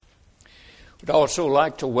I'd also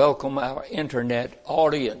like to welcome our internet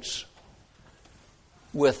audience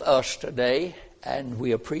with us today, and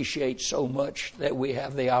we appreciate so much that we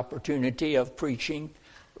have the opportunity of preaching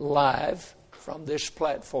live from this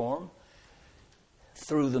platform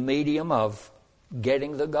through the medium of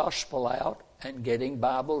getting the gospel out and getting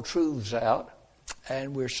Bible truths out,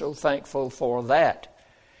 and we're so thankful for that.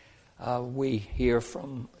 We hear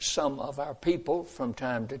from some of our people from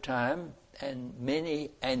time to time,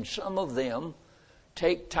 and some of them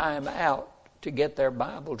take time out to get their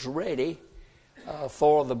Bibles ready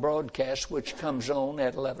for the broadcast, which comes on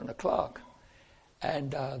at 11 o'clock.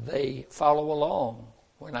 And they follow along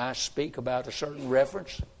when I speak about a certain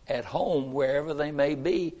reference at home, wherever they may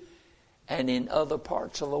be, and in other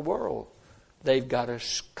parts of the world. They've got a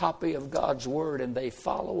copy of God's Word, and they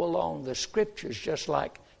follow along the Scriptures just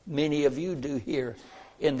like many of you do here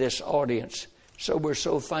in this audience. So we're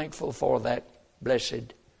so thankful for that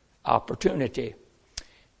blessed opportunity.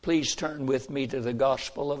 Please turn with me to the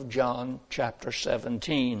Gospel of John, chapter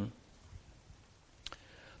 17.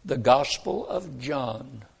 The Gospel of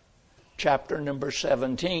John, chapter number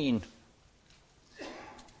 17.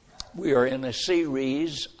 We are in a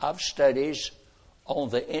series of studies on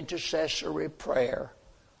the intercessory prayer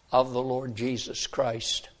of the Lord Jesus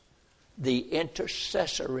Christ. The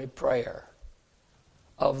intercessory prayer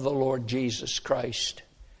of the Lord Jesus Christ.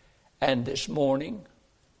 And this morning,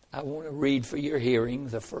 I want to read for your hearing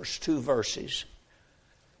the first two verses.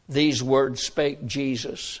 These words spake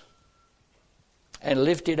Jesus, and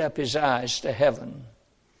lifted up his eyes to heaven,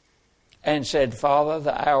 and said, Father,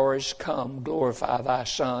 the hour is come, glorify thy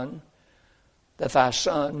Son, that thy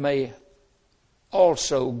Son may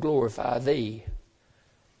also glorify thee,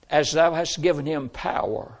 as thou hast given him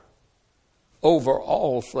power over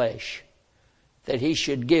all flesh, that he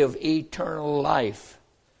should give eternal life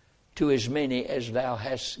to as many as thou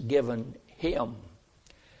hast given him.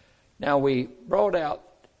 Now, we brought out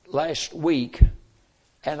last week,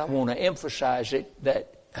 and I want to emphasize it,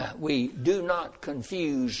 that we do not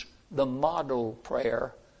confuse the model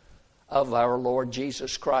prayer of our Lord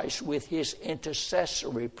Jesus Christ with his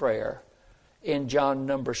intercessory prayer in John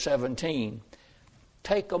number 17.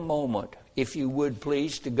 Take a moment, if you would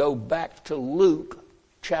please, to go back to Luke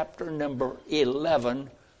chapter number 11,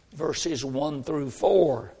 verses 1 through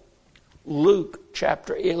 4. Luke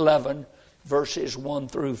chapter 11, verses 1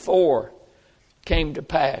 through 4. Came to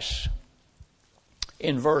pass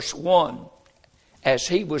in verse 1, as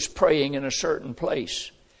he was praying in a certain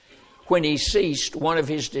place, when he ceased, one of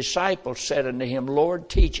his disciples said unto him, Lord,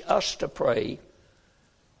 teach us to pray,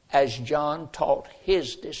 as John taught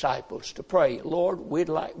his disciples to pray. Lord,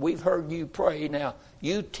 we've heard you pray. Now,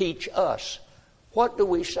 you teach us. What do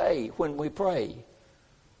we say when we pray?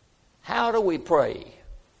 How do we pray?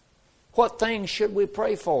 What things should we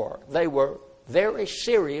pray for? They were very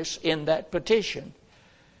serious in that petition.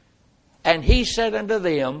 And he said unto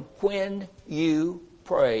them, when you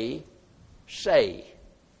pray, say.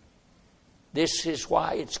 This is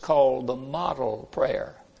why it's called the model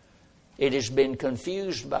prayer. It has been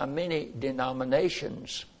confused by many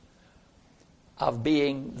denominations of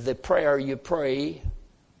being the prayer you pray,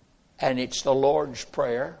 and it's the Lord's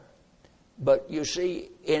Prayer. But you see,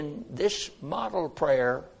 in this model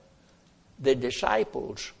prayer, the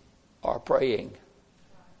disciples are praying.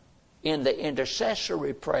 In the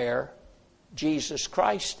intercessory prayer, Jesus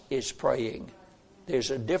Christ is praying. There's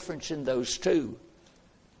a difference in those two.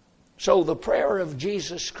 So the prayer of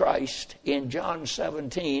Jesus Christ in John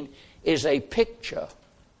 17 is a picture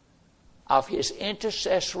of his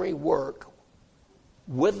intercessory work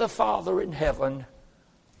with the Father in heaven.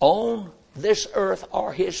 On this earth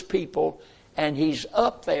are his people, and he's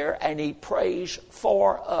up there and he prays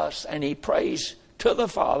for us, and he prays to the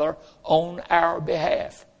Father on our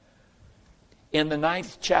behalf. In the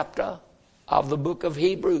 9th chapter of the book of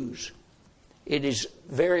Hebrews, it is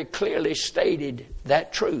very clearly stated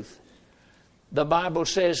that truth. The Bible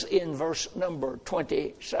says in verse number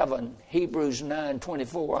 27, Hebrews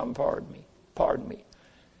 9:24, pardon me.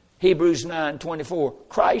 Hebrews 9:24,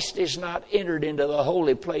 Christ is not entered into the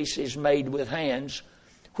holy places made with hands,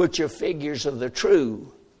 which are figures of the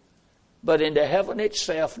true, but into heaven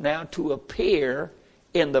itself, now to appear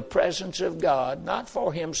in the presence of God, not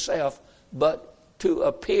for himself, but to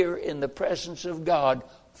appear in the presence of God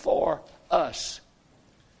for us.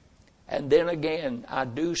 And then again, I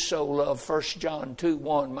do so love 1 John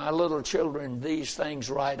 2:1. My little children, these things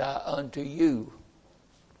write I unto you,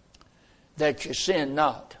 that you sin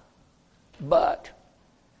not. But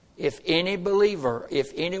if any believer,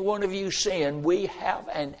 if any one of you sin, we have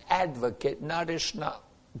an advocate, not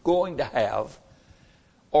going to have,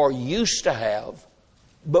 or used to have,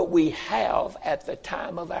 But we have, at the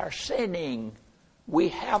time of our sinning, we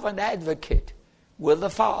have an advocate with the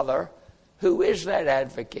Father. Who is that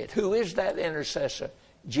advocate? Who is that intercessor?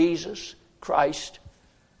 Jesus Christ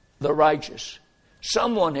the righteous.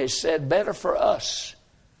 Someone has said, better for us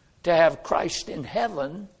to have Christ in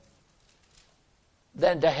heaven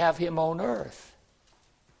than to have him on earth.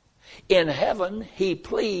 In heaven, he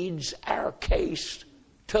pleads our case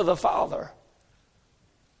to the Father.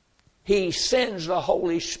 He sends the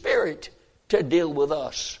Holy Spirit to deal with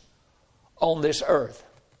us on this earth.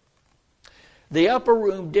 The upper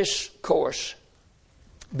room discourse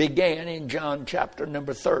began in John chapter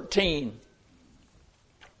number 13.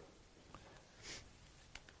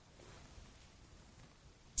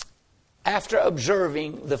 After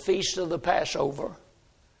observing the feast of the Passover,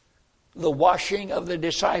 the washing of the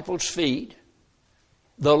disciples' feet,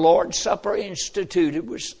 the Lord's Supper instituted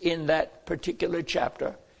was in that particular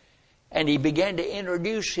chapter, and he began to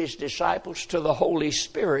introduce his disciples to the Holy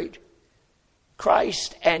Spirit.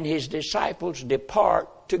 Christ and his disciples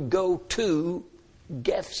depart to go to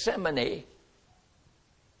Gethsemane.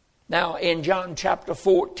 Now, in John chapter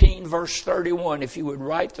 14, verse 31, if you would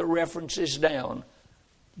write the references down,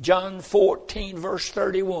 John 14, verse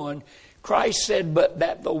 31, Christ said, "But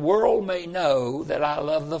that the world may know that I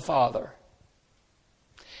love the Father.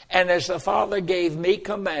 And as the Father gave me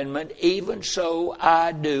commandment, even so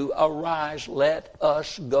I do. Arise, let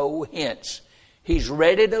us go hence." He's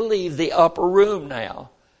ready to leave the upper room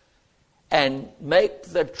now and make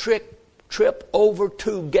the trip over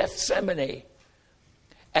to Gethsemane.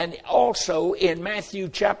 And also in Matthew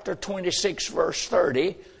chapter 26, verse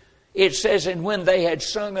 30, it says, "And when they had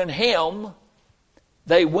sung an hymn,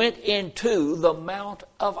 they went into the Mount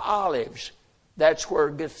of Olives." That's where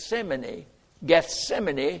Gethsemane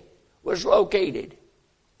was located.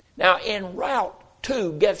 Now, en route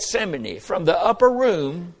to Gethsemane, from the upper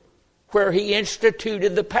room where he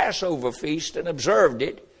instituted the Passover feast and observed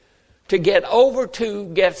it, to get over to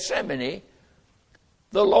Gethsemane,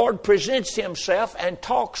 the Lord presents himself and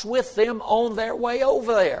talks with them on their way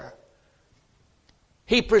over there.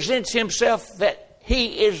 He presents himself that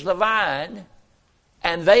he is the vine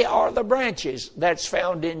and they are the branches. That's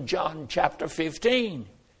found in John chapter 15.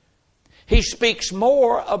 He speaks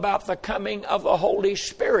more about the coming of the Holy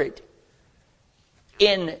Spirit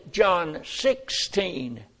in John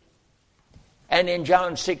 16. And in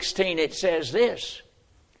John 16 it says this,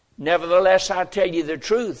 "Nevertheless I tell you the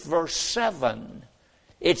truth," verse 7,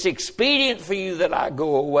 "It's expedient for you that I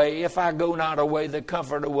go away. If I go not away, the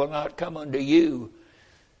Comforter will not come unto you.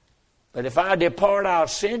 But if I depart, I'll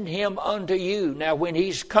send him unto you." Now when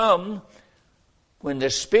he's come, when the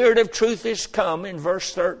Spirit of truth is come, in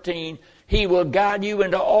verse 13, "He will guide you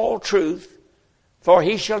into all truth, for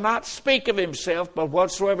he shall not speak of himself, but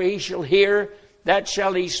whatsoever he shall hear, that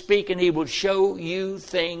shall he speak, and he will show you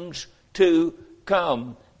things to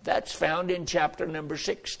come." That's found in chapter number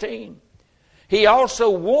 16. He also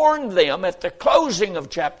warned them at the closing of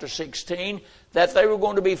chapter 16 that they were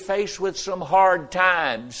going to be faced with some hard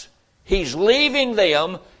times. He's leaving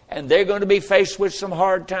them, and they're going to be faced with some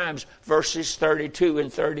hard times. Verses 32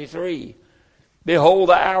 and 33. "Behold,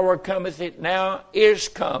 the hour cometh, it now is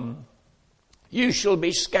come. You shall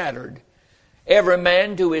be scattered, every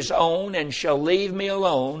man to his own, and shall leave me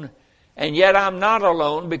alone. And yet I'm not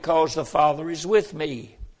alone, because the Father is with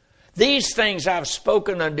me. These things I've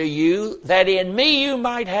spoken unto you, that in me you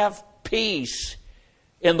might have peace.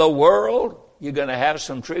 In the world, you're going to have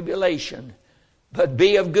some tribulation. But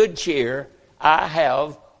be of good cheer, I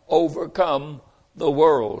have overcome the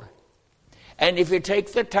world." And if you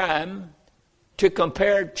take the time to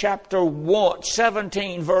compare chapter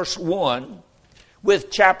 17, verse 1,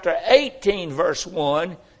 with chapter 18, verse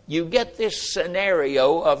 1, you get this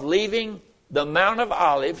scenario of leaving the Mount of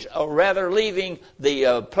Olives, or rather leaving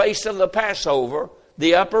the place of the Passover,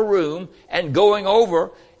 the upper room, and going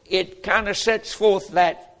over. It kind of sets forth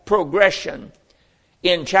that progression.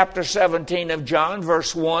 In chapter 17 of John,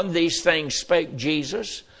 verse 1, "These things spake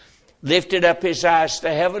Jesus, lifted up his eyes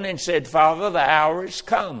to heaven, and said, Father, the hour is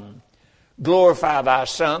come. Glorify thy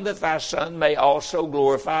Son, that thy Son may also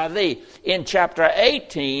glorify thee." In chapter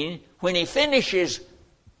 18, when he finishes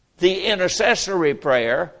the intercessory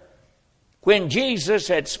prayer, when Jesus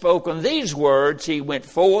had spoken these words, he went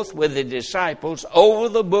forth with the disciples over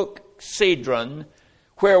the brook Cedron,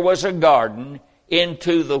 where was a garden,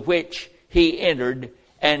 into the which he entered,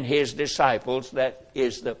 and his disciples. That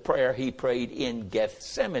is the prayer he prayed in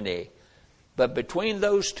Gethsemane. But between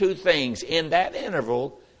those two things, in that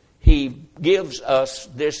interval, he gives us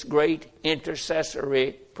this great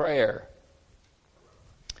intercessory prayer.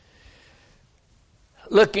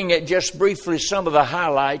 Looking at just briefly some of the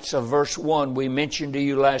highlights of verse 1 we mentioned to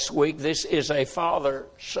you last week, this is a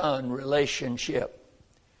father-son relationship.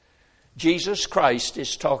 Jesus Christ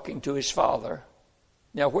is talking to his Father.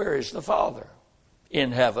 Now, where is the Father?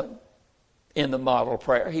 In heaven. In the model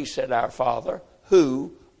prayer, he said, "Our Father,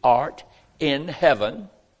 who art in heaven."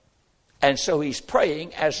 And so he's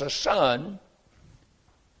praying as a son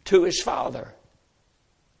to his Father.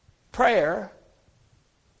 Prayer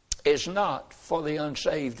is not for the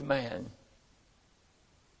unsaved man.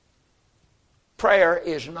 Prayer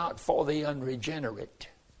is not for the unregenerate.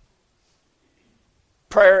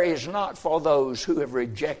 Prayer is not for those who have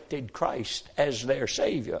rejected Christ as their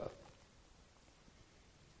Savior.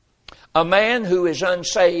 A man who is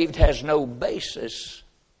unsaved has no basis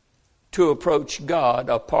to approach God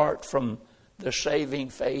apart from the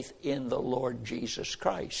saving faith in the Lord Jesus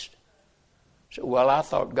Christ. So, well, I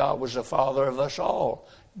thought God was the Father of us all.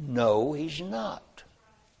 No, he's not.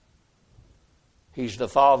 He's the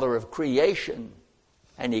Father of creation,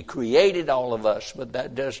 and he created all of us, but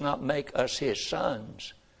that does not make us his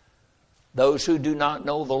sons. Those who do not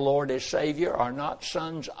know the Lord as Savior are not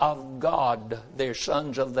sons of God. They're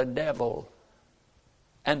sons of the devil.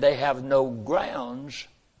 And they have no grounds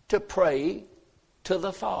to pray to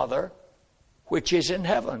the Father which is in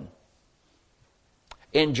heaven.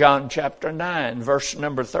 In John chapter 9, verse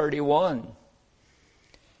number 31,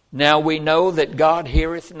 "Now we know that God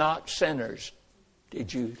heareth not sinners."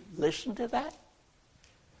 Did you listen to that?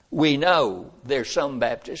 We know. There's some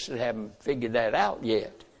Baptists that haven't figured that out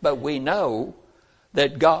yet. But we know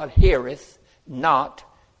that God heareth not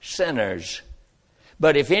sinners.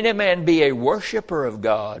 "But if any man be a worshipper of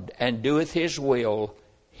God and doeth his will,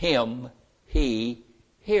 him he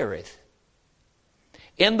heareth."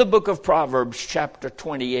 In the book of Proverbs, chapter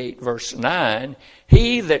 28, verse 9,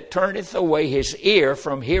 "He that turneth away his ear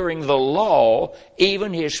from hearing the law,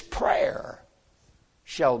 even his prayer,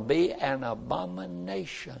 shall be an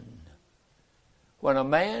abomination." When a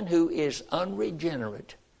man who is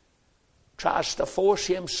unregenerate tries to force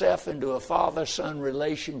himself into a father-son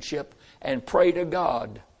relationship and pray to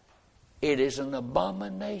God, it is an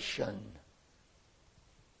abomination.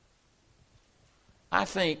 I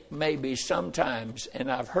think maybe sometimes, and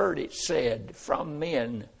I've heard it said from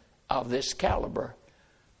men of this caliber,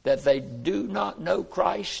 that they do not know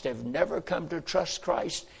Christ, have never come to trust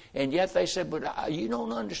Christ, and yet they said, "But you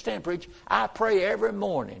don't understand, preacher. I pray every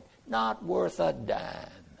morning." Not worth a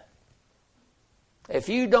dime. If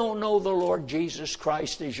you don't know the Lord Jesus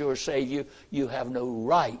Christ as your Savior, you have no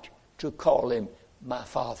right to call him my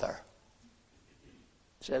Father.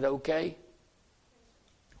 Is that okay?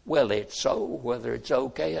 Well, it's so, whether it's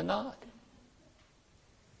okay or not.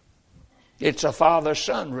 It's a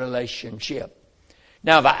father-son relationship.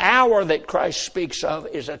 Now, the hour that Christ speaks of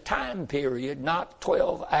is a time period, not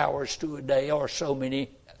 12 hours to a day or so many.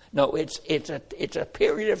 No, it's a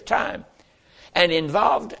period of time, and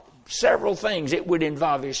involved several things. It would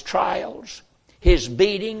involve his trials, his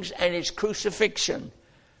beatings, and his crucifixion.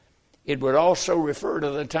 It would also refer to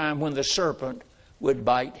the time when the serpent would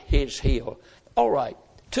bite his heel. All right,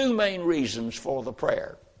 two main reasons for the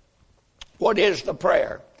prayer. What is the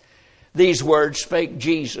prayer? These words spake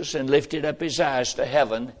Jesus and lifted up his eyes to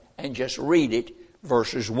heaven, and just read it.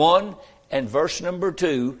 Verses 1 and verse number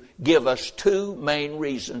 2 give us two main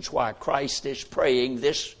reasons why Christ is praying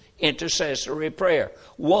this intercessory prayer.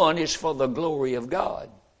 One is for the glory of God.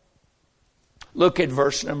 Look at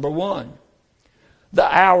verse number 1. "The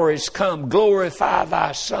hour is come, glorify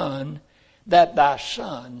thy Son, that thy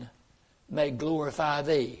Son may glorify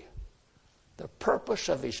thee." The purpose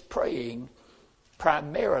of his praying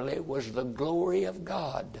primarily was the glory of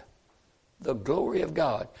God. The glory of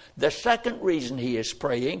God. The second reason he is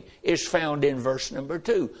praying is found in verse number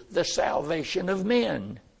 2, the salvation of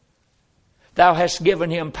men. "Thou hast given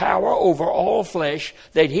him power over all flesh,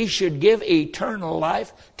 that he should give eternal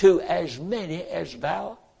life to as many as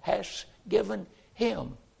thou hast given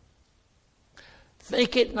him."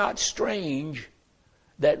 Think it not strange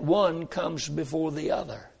that one comes before the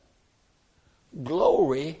other.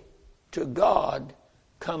 Glory to God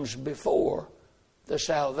comes before the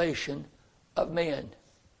salvation of men.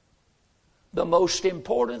 The most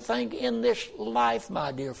important thing in this life,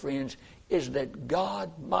 my dear friends, is that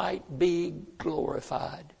God might be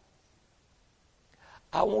glorified.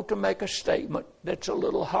 I want to make a statement that's a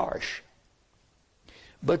little harsh.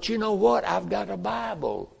 But you know what? I've got a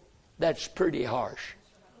Bible that's pretty harsh.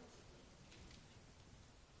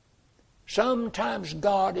 Sometimes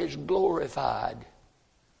God is glorified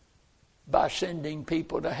by sending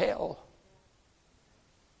people to hell.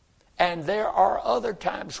 And there are other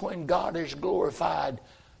times when God is glorified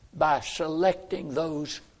by selecting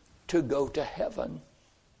those to go to heaven.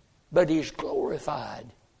 But He's glorified.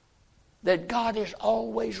 That God is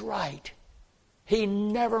always right. He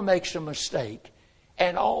never makes a mistake.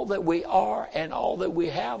 And all that we are and all that we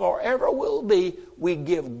have or ever will be, we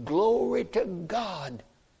give glory to God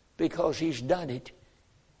because He's done it.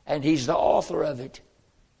 And He's the author of it.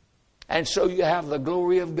 And so you have the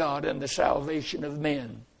glory of God and the salvation of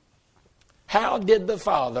men. How did the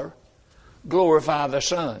Father glorify the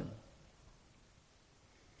Son?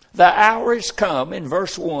 The hour is come, in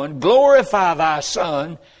verse 1, glorify thy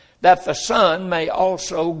Son, that the Son may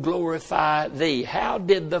also glorify thee. How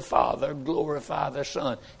did the Father glorify the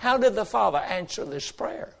Son? How did the Father answer this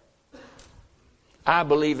prayer? I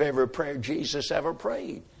believe every prayer Jesus ever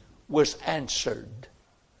prayed was answered.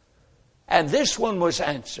 And this one was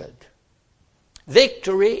answered.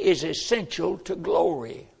 Victory is essential to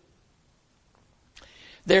glory.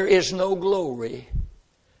 There is no glory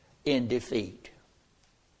in defeat.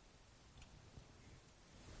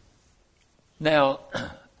 Now,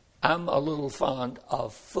 I'm a little fond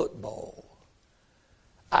of football.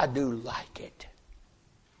 I do like it.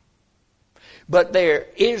 But there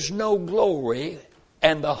is no glory,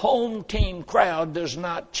 and the home team crowd does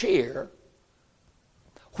not cheer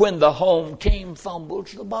when the home team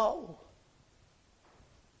fumbles the ball.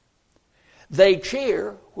 They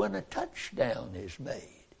cheer when a touchdown is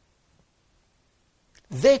made.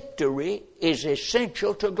 Victory is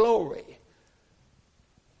essential to glory.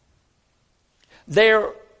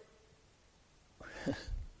 There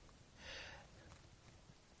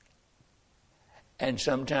and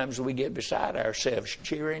sometimes we get beside ourselves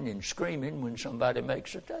cheering and screaming when somebody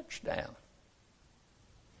makes a touchdown.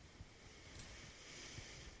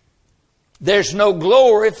 There's no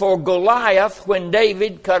glory for Goliath when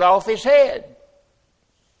David cut off his head.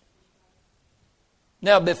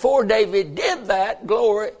 Now, before David did that,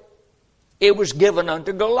 glory, it was given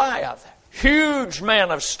unto Goliath. Huge man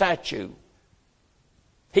of stature.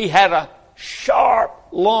 He had a sharp,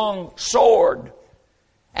 long sword,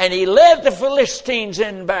 and he led the Philistines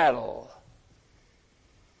in battle.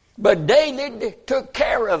 But David took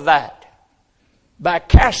care of that by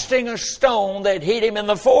casting a stone that hit him in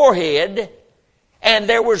the forehead, and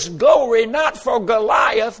there was glory not for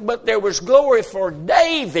Goliath, but there was glory for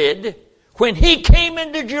David when he came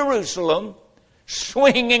into Jerusalem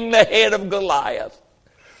swinging the head of Goliath.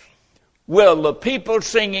 Well, the people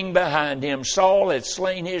singing behind him, Saul had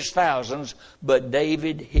slain his thousands, but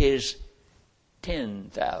David his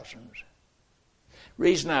 10,000s.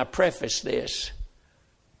 Reason I preface this,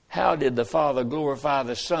 how did the Father glorify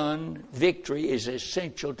the Son? Victory is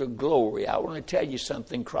essential to glory. I want to tell you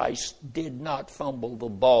something. Christ did not fumble the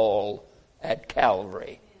ball at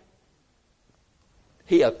Calvary.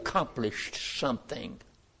 He accomplished something.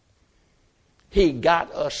 He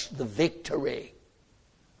got us the victory.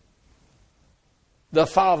 The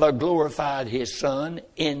Father glorified His Son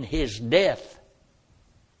in His death.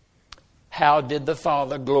 How did the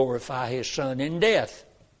Father glorify His Son in death?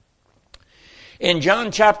 In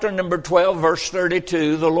John chapter number 12, verse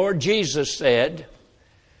 32, the Lord Jesus said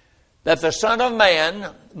that the Son of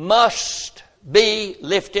Man must be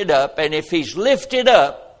lifted up, and if He's lifted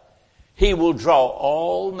up, He will draw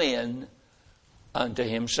all men unto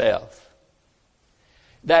Himself.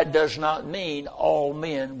 That does not mean all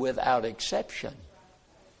men without exception.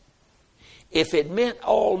 If it meant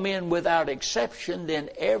all men without exception, then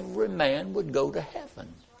every man would go to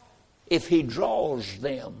heaven if He draws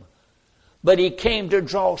them. But He came to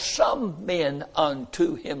draw some men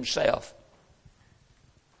unto Himself.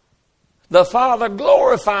 The Father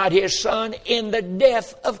glorified His Son in the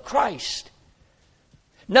death of Christ.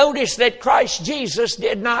 Notice that Christ Jesus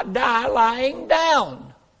did not die lying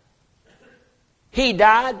down. He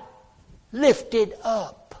died lifted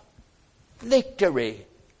up. Victory.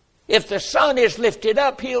 If the Son is lifted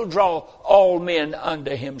up, He'll draw all men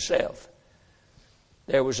unto Himself.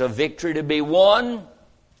 There was a victory to be won,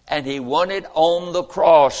 and He won it on the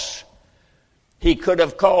cross. He could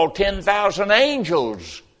have called 10,000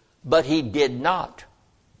 angels, but He did not.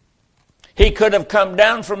 He could have come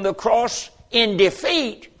down from the cross in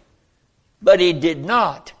defeat, but He did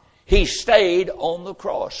not. He stayed on the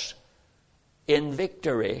cross in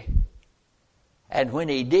victory. And when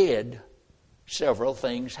He did, several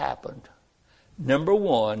things happened. Number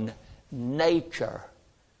one, nature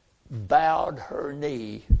bowed her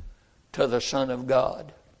knee to the Son of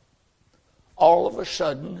God. All of a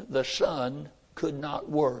sudden, the sun could not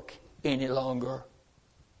work any longer.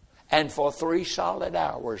 And for 3 solid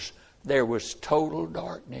hours, there was total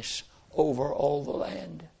darkness over all the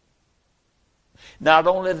land. Not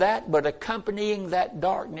only that, but accompanying that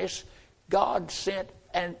darkness, God sent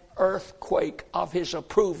an earthquake of His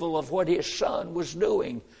approval of what His Son was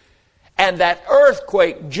doing. And that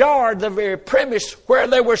earthquake jarred the very premise where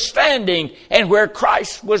they were standing and where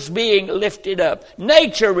Christ was being lifted up.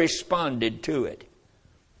 Nature responded to it.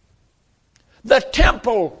 The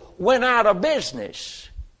temple went out of business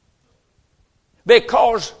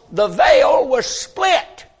because the veil was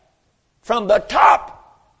split from the top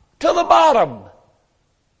to the bottom.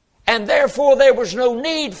 And therefore there was no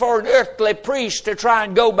need for an earthly priest to try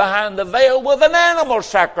and go behind the veil with an animal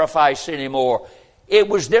sacrifice anymore. It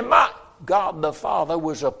was God the Father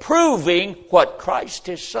was approving what Christ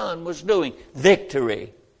His Son was doing.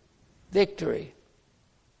 Victory. Victory.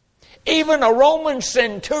 Even a Roman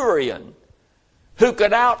centurion who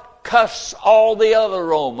could outcuss all the other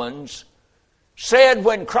Romans said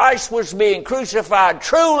when Christ was being crucified,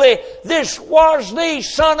 truly this was the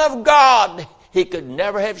Son of God. He could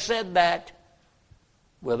never have said that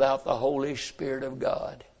without the Holy Spirit of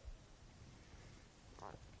God.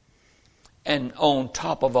 And on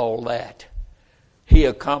top of all that, He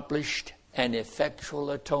accomplished an effectual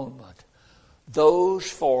atonement. Those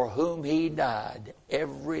for whom He died,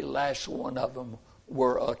 every last one of them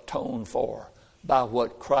were atoned for by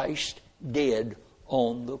what Christ did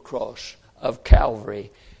on the cross of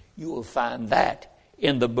Calvary. You will find that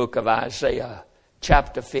in the book of Isaiah,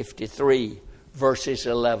 chapter 53, verses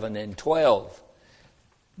 11 and 12.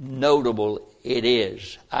 Notable it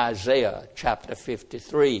is, Isaiah chapter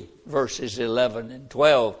 53, verses 11 and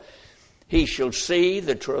 12. He shall see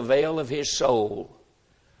the travail of his soul.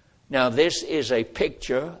 Now this is a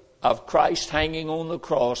picture of Christ hanging on the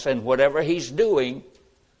cross, and whatever He's doing,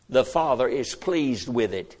 the Father is pleased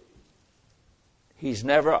with it. He's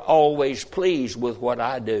never always pleased with what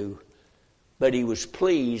I do, but He was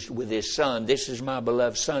pleased with His Son. This is my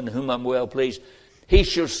beloved Son, whom I'm well pleased. He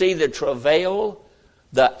shall see the travail,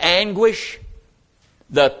 the anguish,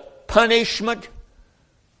 the punishment,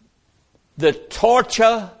 the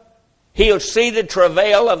torture. He'll see the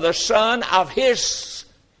travail of the Son of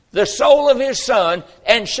the soul of His Son,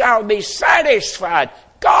 and shall be satisfied.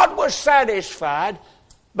 God was satisfied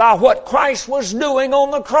by what Christ was doing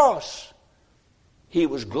on the cross. He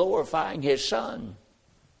was glorifying His Son.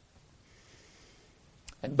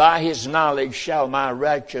 And by His knowledge shall my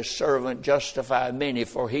righteous servant justify many,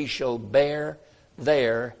 for he shall bear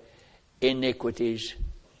their iniquities.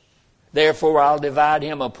 Therefore I'll divide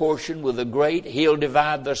him a portion with the great. He'll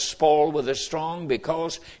divide the spoil with the strong,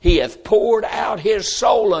 because he hath poured out his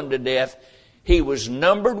soul unto death. He was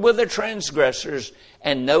numbered with the transgressors.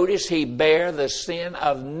 And notice, he bare the sin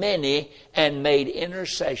of many and made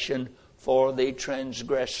intercession for the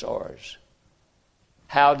transgressors.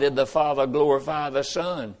 How did the Father glorify the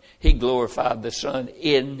Son? He glorified the Son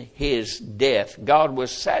in His death. God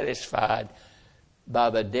was satisfied by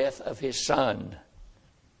the death of His Son.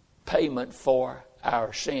 Payment for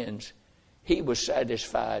our sins. He was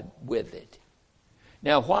satisfied with it.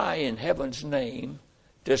 Now, why in heaven's name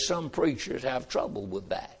do some preachers have trouble with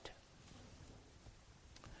that?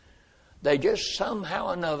 They just somehow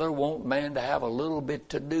or another want man to have a little bit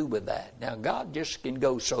to do with that. Now, God just can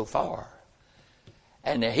go so far.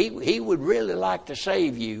 And he would really like to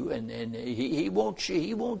save you, and he wants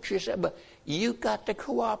you, but you got to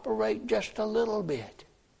cooperate just a little bit.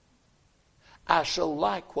 I so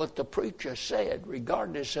like what the preacher said,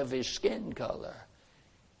 regardless of his skin color.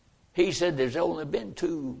 He said there's only been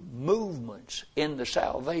two movements in the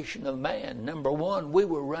salvation of man. Number one, we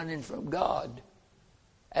were running from God.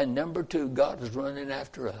 And number two, God was running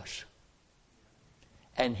after us.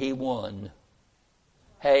 And He won.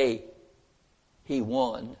 Hey, He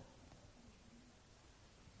won.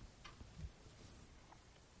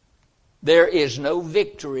 There is no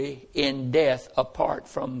victory in death apart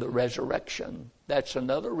from the resurrection. That's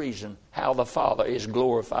another reason how the Father is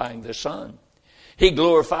glorifying the Son. He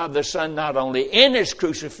glorified the Son not only in His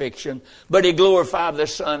crucifixion, but He glorified the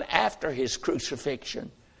Son after His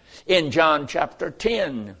crucifixion. In John chapter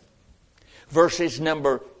 10, verses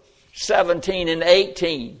number 17 and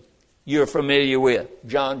 18, you're familiar with.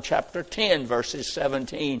 John chapter 10, verses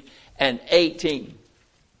 17 and 18.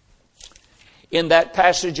 In that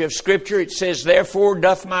passage of Scripture it says, "Therefore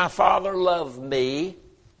doth my Father love me,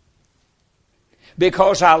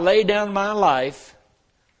 because I lay down my life,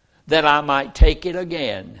 that I might take it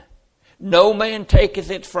again. No man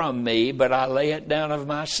taketh it from me, but I lay it down of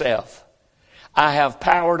myself. I have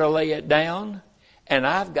power to lay it down, and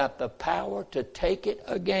I've got the power to take it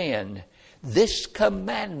again. This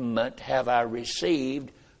commandment have I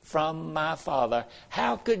received from my Father."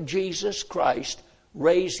 How could Jesus Christ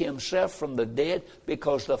raise Himself from the dead?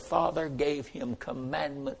 Because the Father gave Him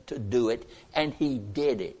commandment to do it, and He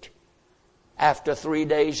did it. after 3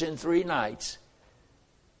 days and 3 nights,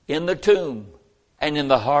 in the tomb and in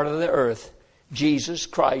the heart of the earth, Jesus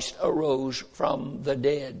Christ arose from the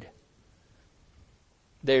dead.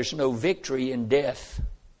 There's no victory in death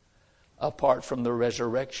apart from the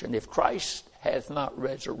resurrection. If Christ hath not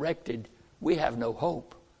resurrected, we have no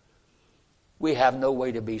hope. We have no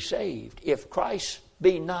way to be saved. If Christ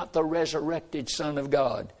be not the resurrected Son of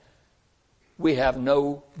God, we have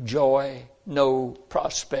no joy, no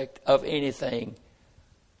prospect of anything,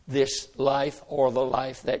 this life or the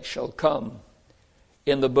life that shall come.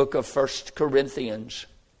 In the book of 1 Corinthians,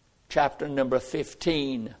 chapter number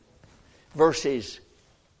 15, verses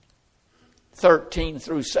 13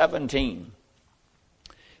 through 17.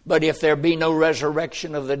 But if there be no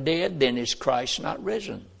resurrection of the dead, then is Christ not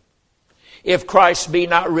risen? If Christ be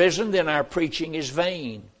not risen, then our preaching is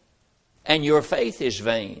vain, and your faith is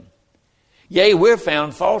vain. Yea, we're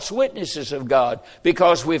found false witnesses of God,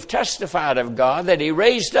 because we've testified of God that He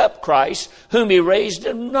raised up Christ, whom He raised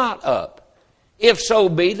Him not up. If so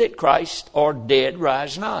be that Christ or dead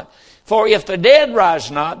rise not. For if the dead rise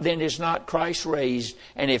not, then is not Christ raised.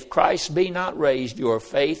 And if Christ be not raised, your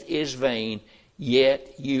faith is vain,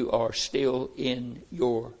 yet you are still in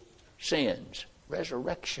your sins.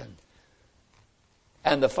 Resurrection.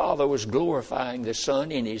 And the Father was glorifying the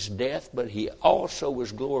Son in His death, but He also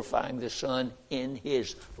was glorifying the Son in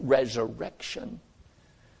His resurrection.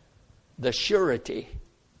 The surety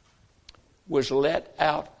was let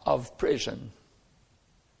out of prison.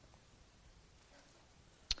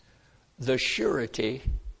 The surety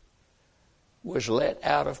was let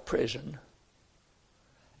out of prison.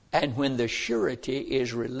 And when the surety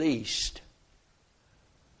is released,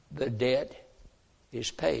 the debt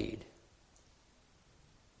is paid.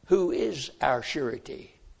 Who is our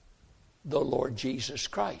surety? The Lord Jesus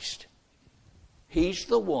Christ. He's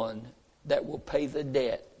the one that will pay the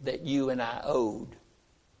debt that you and I owed.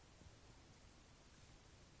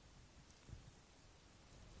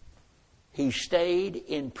 He stayed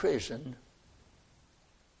in prison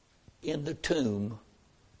in the tomb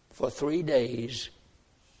for 3 days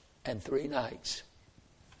and 3 nights.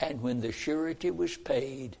 And when the surety was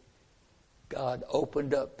paid, God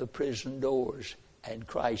opened up the prison doors and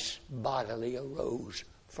Christ bodily arose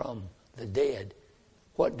from the dead.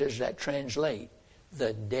 What does that translate?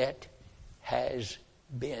 The debt has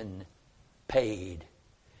been paid.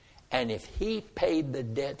 And if He paid the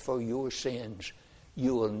debt for your sins,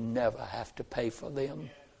 you will never have to pay for them.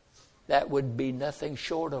 That would be nothing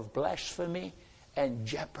short of blasphemy and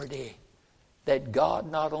jeopardy. That God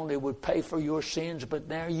not only would pay for your sins, but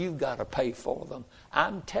now you've got to pay for them.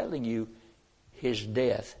 I'm telling you, His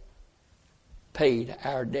death paid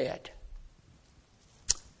our debt.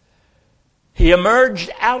 He emerged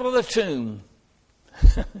out of the tomb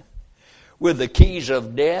with the keys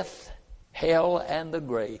of death, hell, and the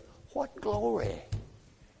grave. What glory!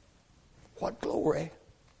 What glory.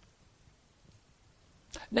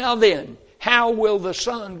 Now then, how will the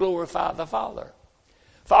Son glorify the Father?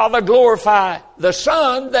 Father, glorify the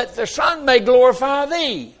Son, that the Son may glorify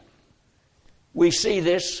Thee. We see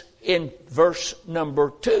this in verse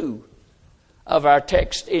number 2 of our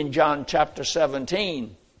text in John chapter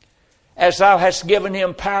 17. As Thou hast given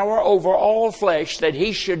Him power over all flesh, that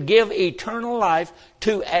He should give eternal life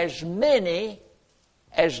to as many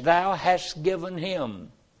as Thou hast given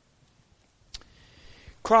Him.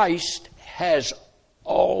 Christ has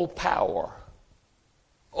all power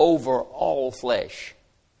over all flesh.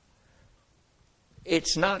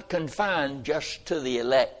 It's not confined just to the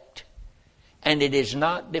elect, and it is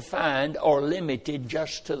not defined or limited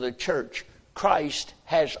just to the church. Christ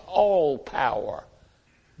has all power.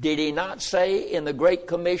 Did He not say in the Great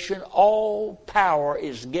Commission, all power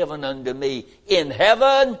is given unto me in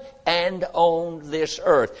heaven and on this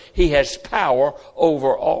earth? He has power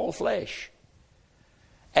over all flesh.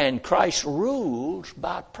 And Christ rules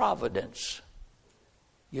by providence.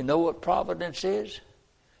 You know what providence is?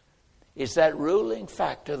 It's that ruling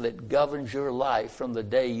factor that governs your life from the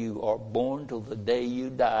day you are born till the day you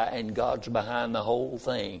die, and God's behind the whole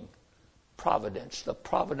thing. Providence, the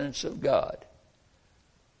providence of God.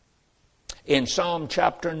 In Psalm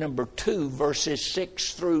chapter number 2, verses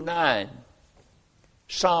 6 through 9.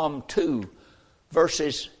 Psalm 2,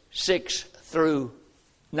 verses 6 through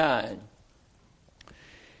 9.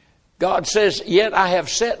 God says, Yet I have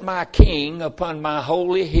set my king upon my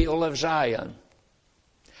holy hill of Zion.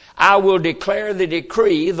 I will declare the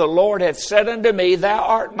decree, the Lord hath said unto me, Thou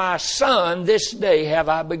art my son, this day have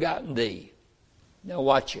I begotten thee. Now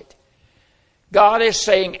watch it. God is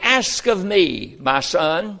saying, ask of me, my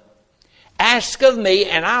son, ask of me,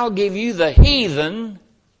 and I'll give you the heathen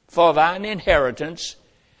for thine inheritance,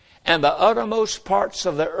 and the uttermost parts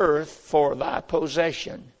of the earth for thy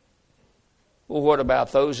possession. Well, what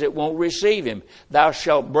about those that won't receive him? Thou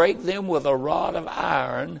shalt break them with a rod of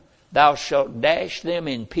iron. Thou shalt dash them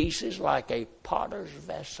in pieces like a potter's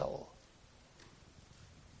vessel.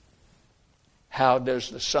 How does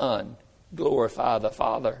the Son glorify the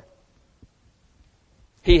Father?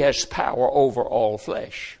 He has power over all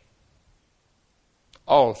flesh.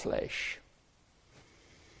 All flesh.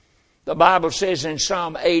 The Bible says in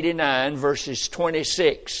Psalm 89, verses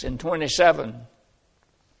 26 and 27,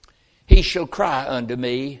 He shall cry unto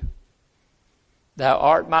me, Thou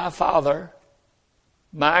art my Father,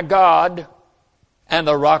 my God, and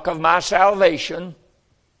the rock of my salvation.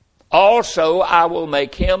 Also I will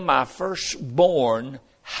make him my firstborn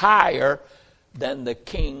higher than the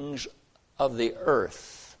kings of the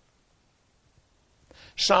earth.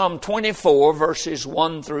 Psalm 24, verses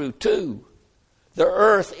 1 through 2. The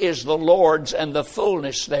earth is the Lord's and the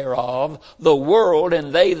fullness thereof, the world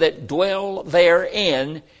and they that dwell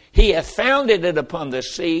therein. He hath founded it upon the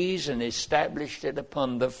seas and established it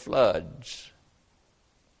upon the floods.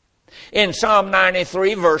 In Psalm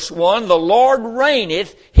 93, verse 1, the Lord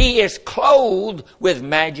reigneth, He is clothed with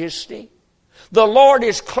majesty. The Lord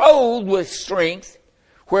is clothed with strength,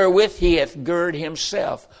 wherewith He hath girded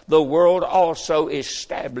Himself. The world also is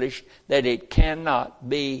established that it cannot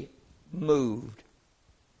be moved.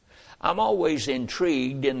 I'm always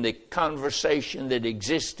intrigued in the conversation that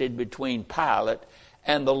existed between Pilate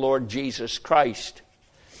and the Lord Jesus Christ.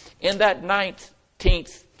 In that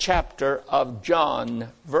 19th chapter of John,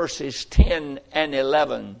 verses 10 and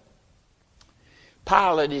 11,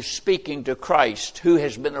 Pilate is speaking to Christ, who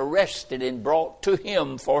has been arrested and brought to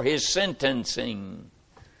him for his sentencing.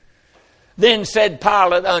 Then said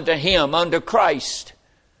Pilate unto him, unto Christ,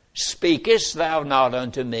 Speakest thou not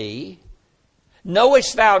unto me?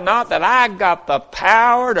 Knowest thou not that I've got the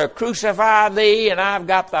power to crucify thee, and I've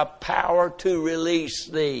got the power to release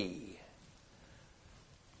thee?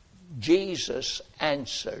 Jesus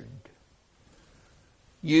answered,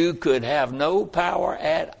 You could have no power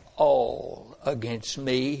at all against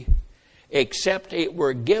me, except it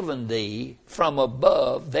were given thee from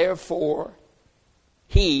above. Therefore,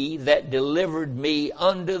 he that delivered me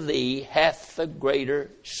unto thee hath the greater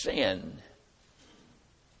sin.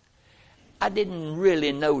 I didn't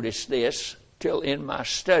really notice this till in my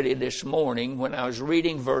study this morning when I was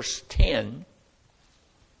reading verse 10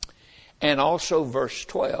 and also verse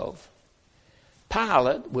 12.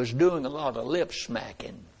 Pilate was doing a lot of lip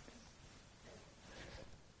smacking.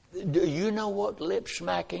 Do you know what lip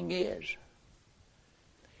smacking is?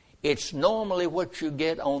 It's normally what you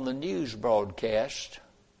get on the news broadcast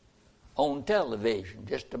on television,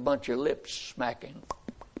 just a bunch of lip smacking.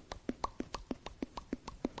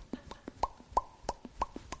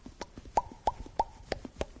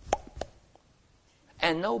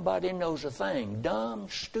 And nobody knows a thing. Dumb,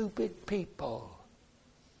 stupid people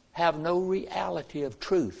have no reality of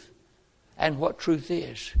truth and what truth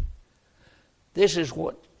is. This is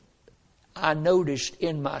what I noticed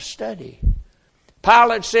in my study.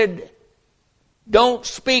 Pilate said, Don't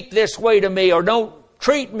speak this way to me, or don't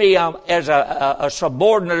treat me as a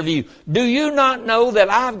subordinate of you. Do you not know that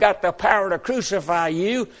I've got the power to crucify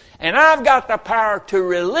you, and I've got the power to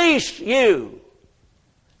release you?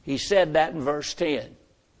 He said that in verse 10.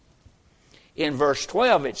 In verse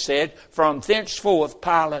 12 it said, From thenceforth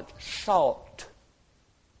Pilate sought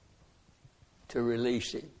to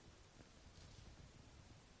release him.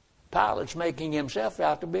 Pilate's making himself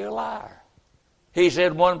out to be a liar. He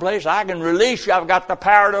said one place, I can release you, I've got the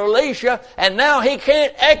power to release you, and now he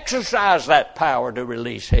can't exercise that power to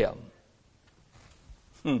release him.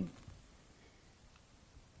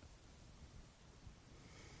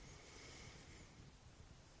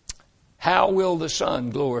 How will the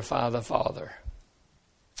Son glorify the Father?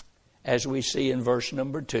 As we see in verse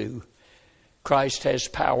number 2, Christ has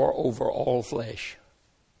power over all flesh.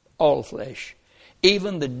 All flesh.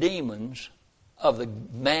 Even the demons of the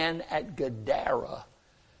man at Gadara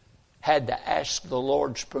had to ask the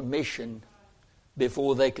Lord's permission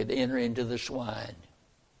before they could enter into the swine.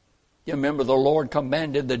 You remember the Lord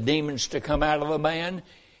commanded the demons to come out of the man,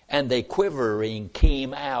 and they quivering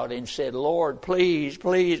came out and said, Lord, please,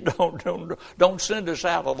 please don't send us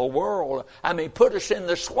out of the world. I mean, put us in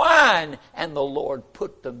the swine. And the Lord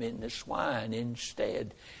put them in the swine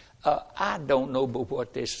instead. I don't know but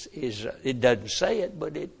what this is. It doesn't say it,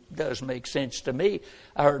 but it does make sense to me.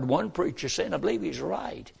 I heard one preacher say, and I believe he's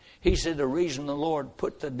right. He said the reason the Lord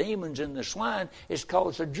put the demons in the swine is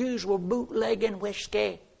because the Jews were bootlegging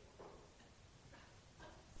whiskey.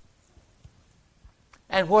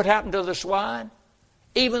 And what happened to the swine?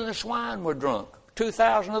 Even the swine were drunk.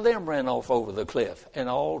 2,000 of them ran off over the cliff, and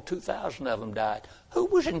all 2,000 of them died. Who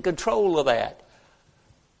was in control of that?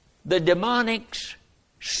 The demonic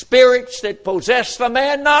spirits that possessed the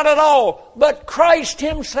man? Not at all, but Christ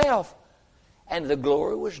himself. And the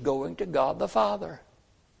glory was going to God the Father.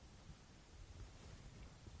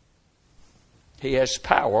 He has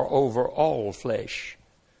power over all flesh.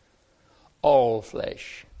 All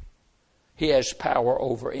flesh. He has power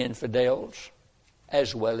over infidels,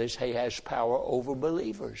 as well as he has power over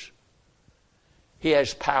believers. He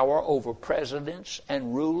has power over presidents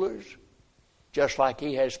and rulers, just like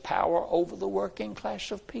he has power over the working class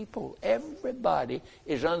of people. Everybody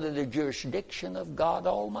is under the jurisdiction of God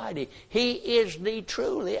Almighty. He is the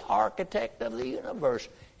truly architect of the universe.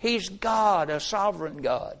 He's God, a sovereign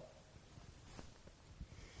God.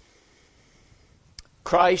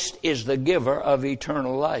 Christ is the giver of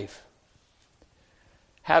eternal life.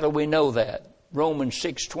 How do we know that? Romans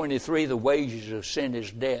 6:23, the wages of sin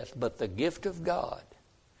is death, but the gift of God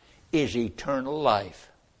is eternal life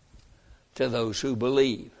to those who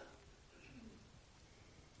believe.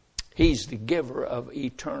 He's the giver of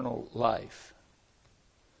eternal life.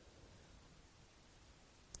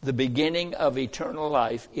 The beginning of eternal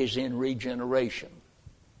life is in regeneration.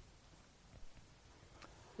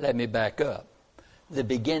 Let me back up. The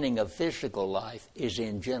beginning of physical life is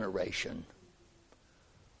in generation.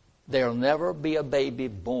 There'll never be a baby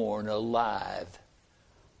born alive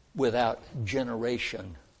without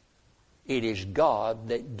generation. It is God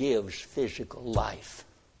that gives physical life.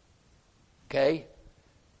 Okay?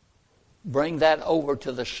 Bring that over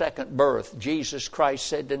to the second birth. Jesus Christ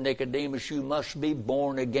said to Nicodemus, you must be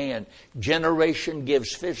born again. Generation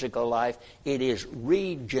gives physical life. It is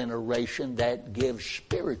regeneration that gives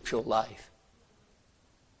spiritual life.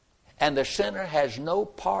 And the sinner has no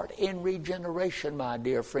part in regeneration, my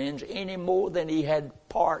dear friends, any more than he had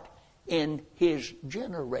part in his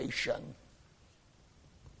generation.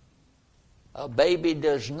 A baby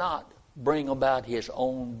does not bring about his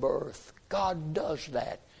own birth. God does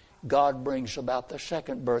that. God brings about the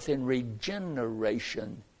second birth in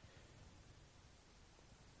regeneration.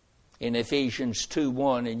 In Ephesians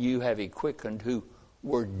 2:1, and you have he quickened who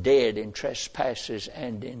were dead in trespasses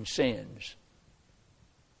and in sins.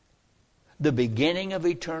 The beginning of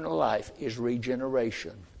eternal life is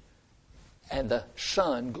regeneration. And the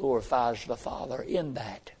Son glorifies the Father in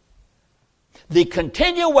that. The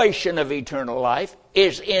continuation of eternal life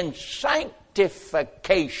is in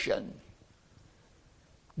sanctification.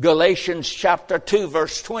 Galatians chapter 2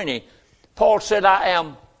 verse 20. Paul said, I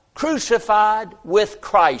am crucified with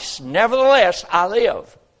Christ. Nevertheless, I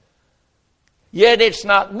live. Yet it's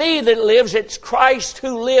not me that lives, it's Christ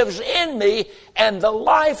who lives in me. And the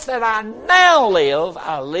life that I now live,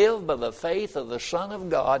 I live by the faith of the Son of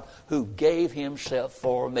God who gave himself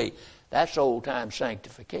for me. That's old-time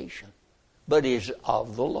sanctification, but is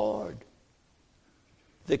of the Lord.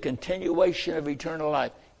 The continuation of eternal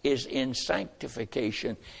life is in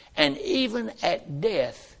sanctification. And even at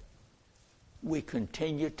death, we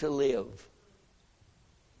continue to live.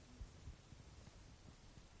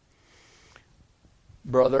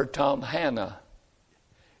 Brother Tom Hanna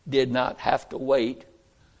did not have to wait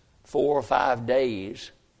 4 or 5 days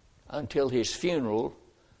until his funeral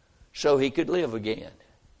so he could live again.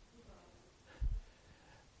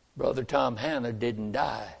 Brother Tom Hanna didn't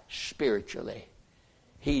die spiritually.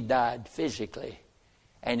 He died physically.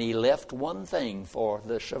 And he left one thing for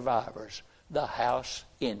the survivors, the house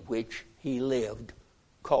in which he lived,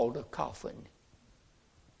 called a coffin.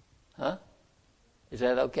 Huh? Is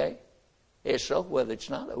that okay? It's so, well, it's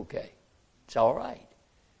not okay. It's all right.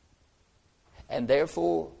 And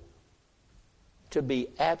therefore, to be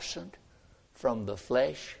absent from the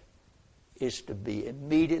flesh is to be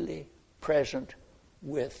immediately present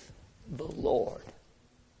with the Lord.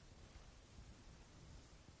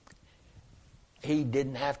 He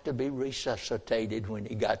didn't have to be resuscitated when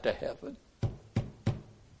he got to heaven.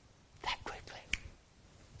 That quickly.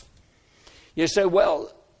 You say,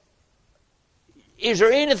 well, is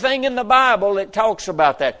there anything in the Bible that talks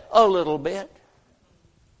about that? A little bit.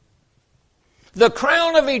 The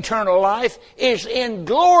crown of eternal life is in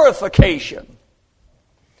glorification.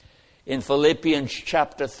 In Philippians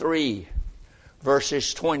chapter 3,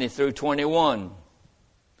 verses 20 through 21.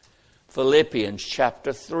 Philippians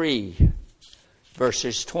chapter 3,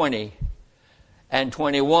 verses 20 and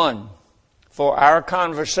 21. For our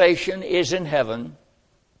conversation is in heaven,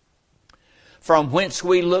 from whence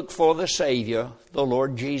we look for the Savior, the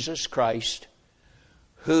Lord Jesus Christ,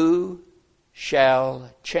 who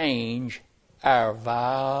shall change our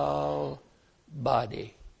vile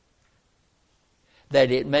body,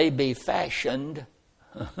 that it may be fashioned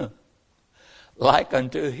like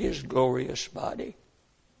unto his glorious body,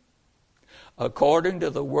 according to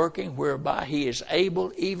the working whereby he is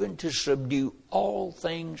able even to subdue all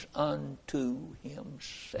things unto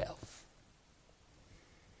himself.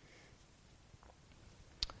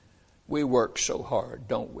 We work so hard,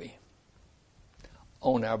 don't we,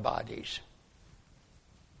 on our bodies.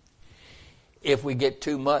 If we get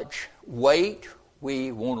too much weight,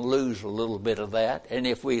 we want to lose a little bit of that. And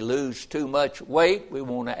if we lose too much weight, we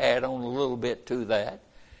want to add on a little bit to that.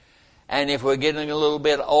 And if we're getting a little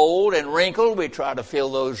bit old and wrinkled, we try to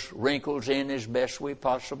fill those wrinkles in as best we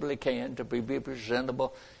possibly can to be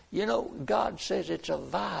presentable. You know, God says it's a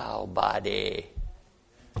vile body.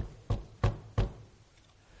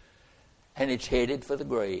 And it's headed for the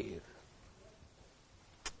grave.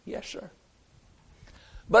 Yes, sir.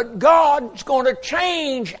 But God's going to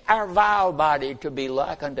change our vile body to be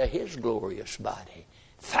like unto his glorious body.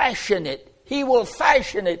 Fashion it. He will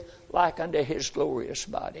fashion it like unto his glorious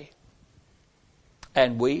body.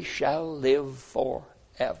 And we shall live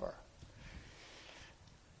forever.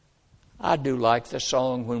 I do like the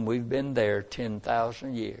song, When We've Been There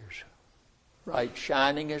 10,000 Years. Right,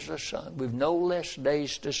 shining as the sun. We've no less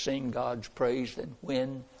days to sing God's praise than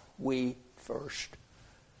when we first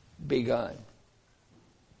begun.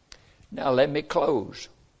 Now let me close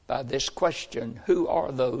by this question. Who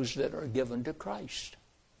are those that are given to Christ?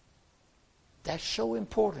 That's so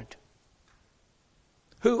important.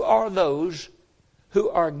 Who are those who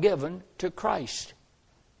are given to Christ?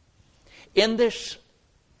 In this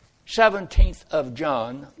 17th of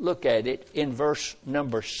John, look at it in verse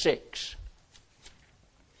number 6.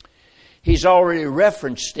 He's already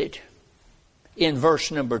referenced it in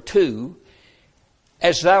verse number 2.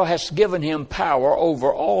 As thou hast given him power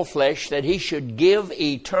over all flesh, that he should give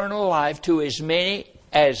eternal life to as many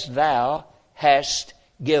as thou hast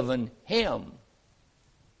given him.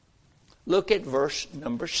 Look at verse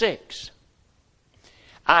number 6.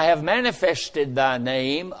 I have manifested thy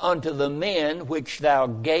name unto the men which thou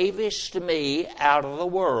gavest me out of the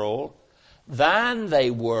world. Thine they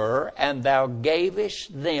were, and thou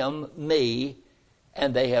gavest them me,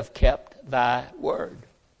 and they have kept thy word.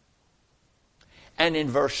 And in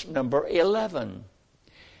verse number 11,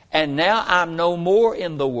 and now I'm no more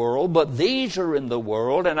in the world, but these are in the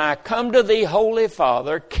world, and I come to thee, Holy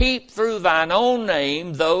Father, keep through thine own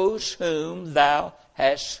name those whom thou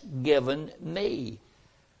hast given me,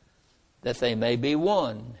 that they may be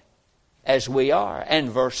one as we are. And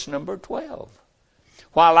verse number 12.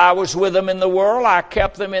 While I was with them in the world, I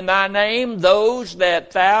kept them in thy name. Those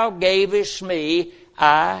that thou gavest me,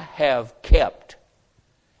 I have kept.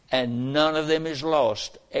 And none of them is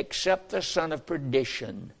lost, except the son of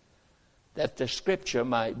perdition, that the scripture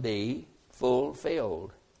might be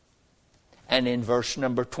fulfilled. And in verse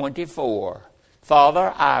number 24,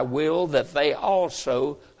 Father, I will that they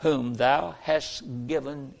also whom thou hast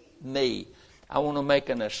given me. I want to make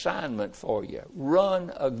an assignment for you.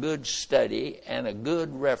 Run a good study and a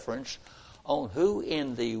good reference on who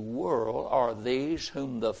in the world are these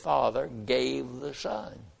whom the Father gave the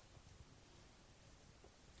Son.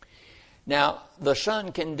 Now, the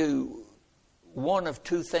Son can do one of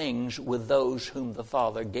two things with those whom the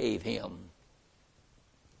Father gave him.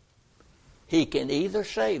 He can either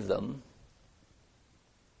save them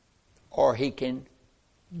or he can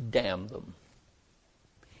damn them.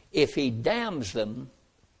 If he damns them,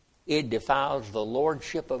 it defiles the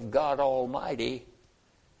lordship of God Almighty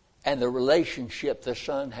and the relationship the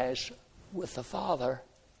Son has with the Father.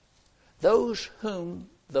 Those whom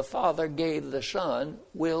the Father gave the Son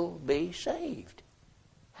will be saved.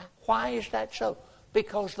 Why is that so?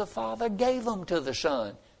 Because the Father gave them to the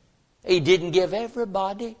Son. He didn't give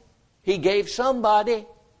everybody. He gave somebody.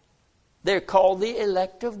 They're called the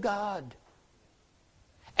elect of God.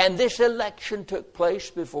 And this election took place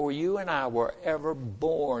before you and I were ever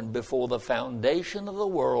born. Before the foundation of the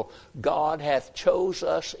world, God hath chose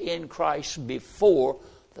us in Christ before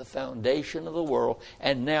the foundation of the world.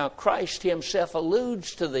 And now Christ himself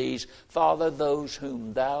alludes to these. Father, those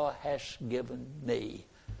whom thou hast given me,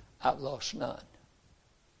 I've lost none.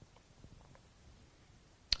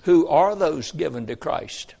 Who are those given to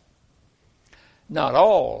Christ? Not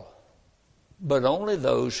all, but only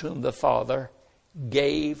those whom the Father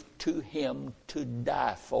gave to him to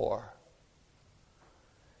die for.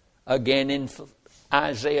 Again in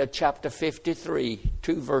Isaiah chapter 53,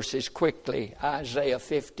 2 verses quickly. Isaiah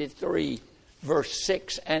 53, verse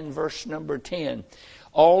 6 and verse number 10.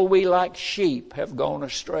 All we like sheep have gone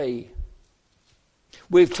astray.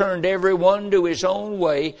 We've turned every one to his own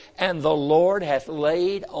way, and the Lord hath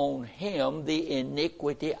laid on him the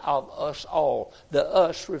iniquity of us all. The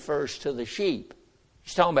us refers to the sheep.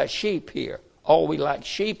 He's talking about sheep here. All we like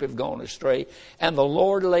sheep have gone astray. And the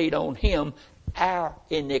Lord laid on him our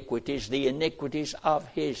iniquities, the iniquities of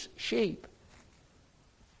his sheep.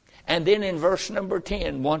 And then in verse number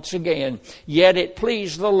 10, once again, yet it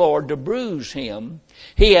pleased the Lord to bruise him.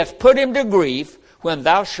 He hath put him to grief. When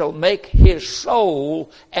thou shalt make his soul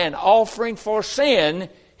an offering for sin,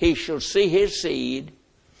 he shall see his seed.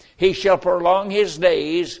 He shall prolong his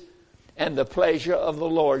days, and the pleasure of the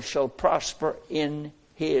Lord shall prosper in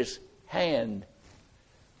his hand.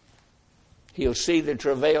 He'll see the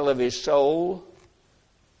travail of his soul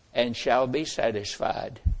and shall be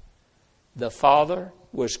satisfied. The Father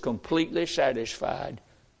was completely satisfied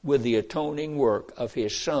with the atoning work of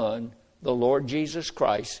his Son, the Lord Jesus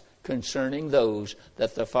Christ, concerning those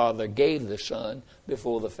that the Father gave the Son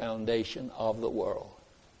before the foundation of the world.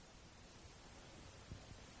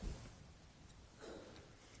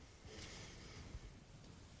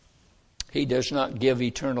 He does not give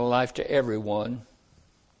eternal life to everyone.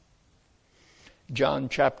 John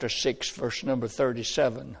chapter 6, verse number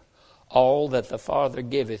 37. All that the Father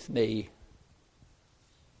giveth me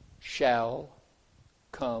shall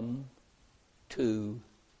come to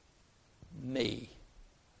me.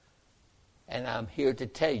 And I'm here to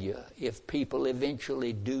tell you, if people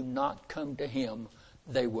eventually do not come to him,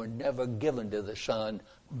 they were never given to the Son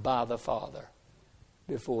by the Father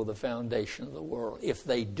before the foundation of the world. If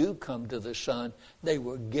they do come to the Son, they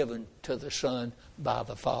were given to the Son by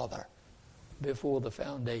the Father before the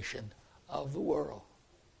foundation of the world.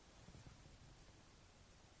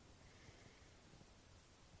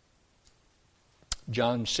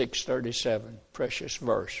 John 6:37, precious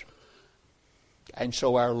verse. And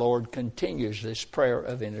so our Lord continues this prayer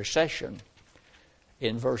of intercession.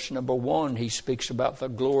 In verse number 1, he speaks about the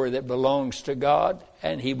glory that belongs to God,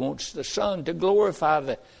 and he wants the Son to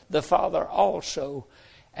glorify the Father also.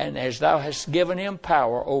 And as thou hast given him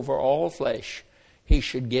power over all flesh, he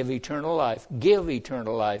should give eternal life. Give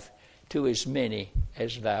eternal life to as many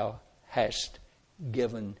as thou hast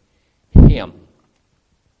given him.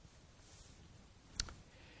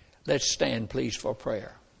 Let's stand, please, for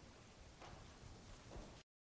prayer.